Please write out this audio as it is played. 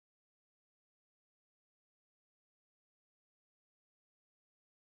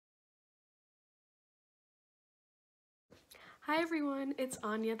Hi everyone, it's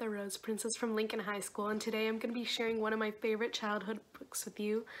Anya, the Rose Princess from Lincoln High School, and today I'm going to be sharing one of my favorite childhood books with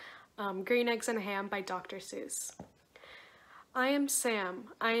you, Green Eggs and Ham by Dr. Seuss. I am Sam,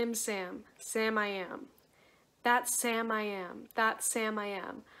 Sam I am. That Sam I am, that Sam I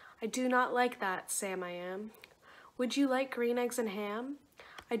am. I do not like that, Sam I am. Would you like green eggs and ham?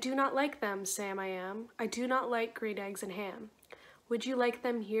 I do not like them, Sam I am. I do not like green eggs and ham. Would you like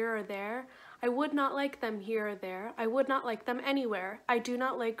them here or there? I would not like them here or there. I would not like them anywhere. I do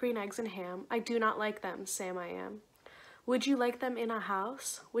not like green eggs and ham. I do not like them, Sam I am. Would you like them in a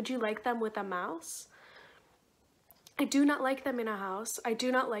house? Would you like them with a mouse? I do not like them in a house. I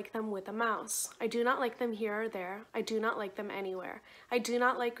do not like them with a mouse. I do not like them here or there. I do not like them anywhere. I do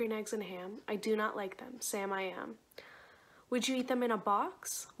not like green eggs and ham. I do not like them, Sam I am. Would you eat them in a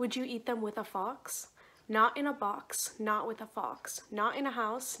box? Would you eat them with a fox? Not in a box, not with a fox. Not in a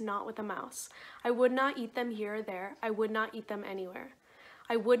house, not with a mouse. I would not eat them here or there. I would not eat them anywhere.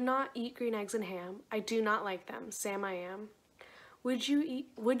 I would not eat green eggs and ham. I do not like them, Sam I am. Could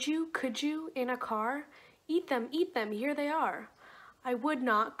you, in a car? Eat them, here they are. I would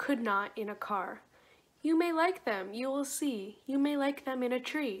not, could not, in a car. You may like them, you will see. You may like them in a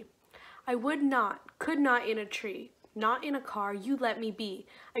tree. I would not, could not in a tree. Not in a car, you let me be.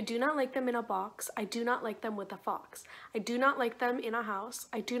 I do not like them in a box. I do not like them with a fox. I do not like them in a house.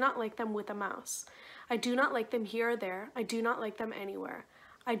 I do not like them with a mouse. I do not like them here or there. I do not like them anywhere.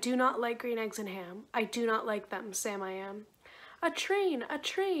 I do not like green eggs and ham. I do not like them, Sam I am. A train, a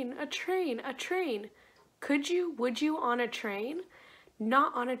train, a train, a train. Could you, would you on a train?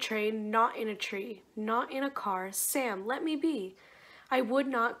 Not on a train, not in a tree, not in a car. Sam, let me be. I would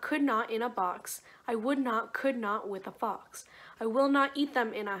not, could not in a box. I would not, could not with a fox. I will not eat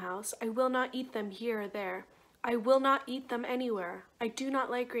them in a house. I will not eat them here or there. I will not eat them anywhere. I do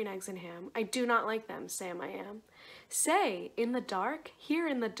not like green eggs and ham. I do not like them, Sam I am. Say, in the dark, here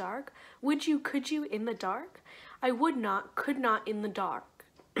in the dark, would you, could you in the dark? I would not, could not in the dark.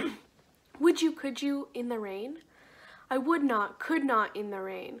 Would you, could you in the rain? I would not, could not in the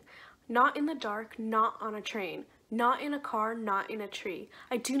rain. Not in the dark, not on a train. Not in a car, not in a tree.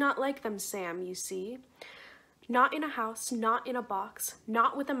 I do not like them, Sam, you see. Not in a house, not in a box,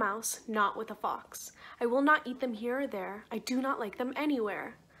 not with a mouse, not with a fox. I will not eat them here or there. I do not like them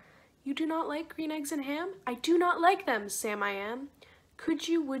anywhere. You do not like green eggs and ham? I do not like them, Sam I am. Could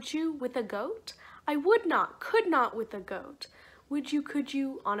you, would you, with a goat? I would not, could not with a goat. Would you, could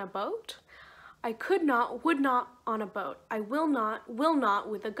you, on a boat? I could not, would not on a boat. I will not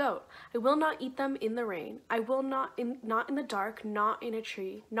with a goat. I will not eat them in the rain. I will not in the dark, not in a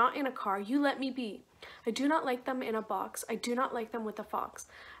tree, not in a car. You let me be. I do not like them in a box. I do not like them with a fox.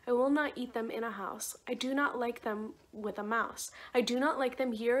 I will not eat them in a house. I do not like them with a mouse. I do not like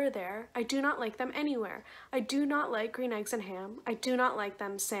them here or there. I do not like them anywhere. I do not like green eggs and ham. I do not like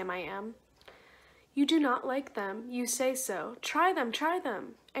them, Sam I am. You do not like them, you say so. Try them,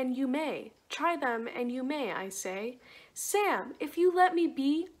 and you may. Try them, and you may, I say. Sam, if you let me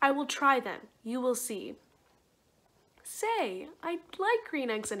be, I will try them, you will see. Say, I like green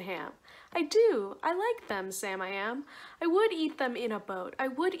eggs and ham. I do, I like them, Sam I am. I would eat them in a boat. I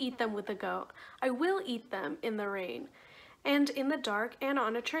would eat them with a goat. I will eat them in the rain, and in the dark, and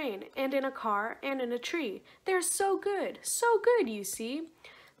on a train, and in a car, and in a tree. They're so good, you see.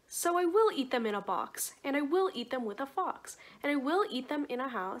 So I will eat them in a box, and I will eat them with a fox, and I will eat them in a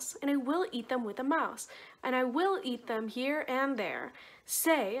house, and I will eat them with a mouse, and I will eat them here and there.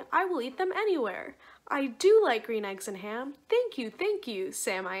 Say, I will eat them anywhere. I do like green eggs and ham. Thank you,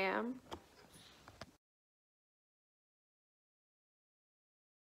 Sam I am.